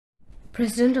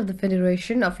President of the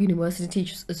Federation of University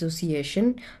Teachers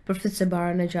Association, Professor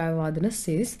Barana Jayawardena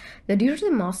says that due to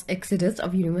the mass exodus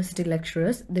of university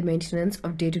lecturers, the maintenance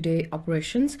of day-to-day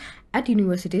operations at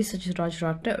universities such as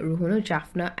Rajaratna, Ruhunu,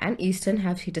 Jaffna and Eastern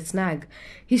have hit a snag.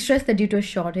 He stressed that due to a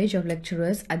shortage of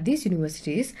lecturers at these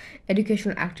universities,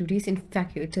 educational activities in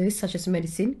faculties such as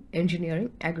medicine,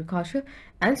 engineering, agriculture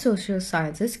and social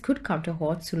sciences could come to a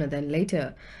halt sooner than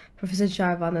later. Professor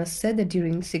Jayavana said that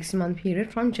during the 6-month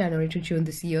period from January to June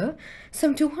this year,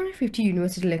 some 250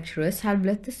 university lecturers had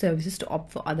left the services to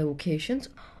opt for other vocations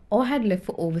or had left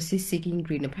for overseas seeking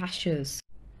greener pastures.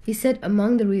 He said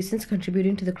among the reasons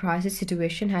contributing to the crisis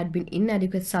situation had been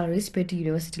inadequate salaries paid to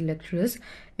university lecturers,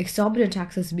 exorbitant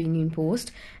taxes being imposed,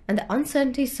 and the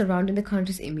uncertainties surrounding the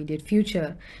country's immediate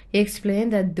future. He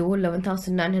explained that though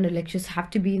 11,900 lecturers have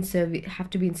to be in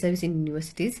service in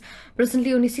universities,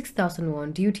 presently only 6,000 were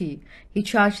on duty. He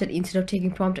charged that instead of taking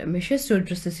prompt measures to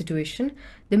address the situation,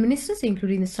 the ministers,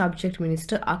 including the subject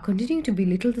minister, are continuing to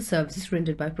belittle the services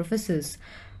rendered by professors.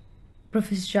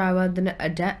 Professor Java then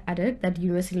added that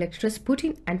university lecturers put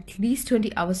in at least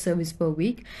 20 hours service per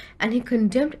week, and he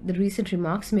condemned the recent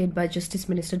remarks made by Justice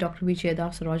Minister Dr.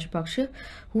 Vijaydas Rajapaksa,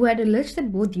 who had alleged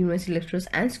that both university lecturers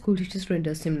and school teachers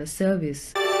render similar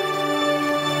service.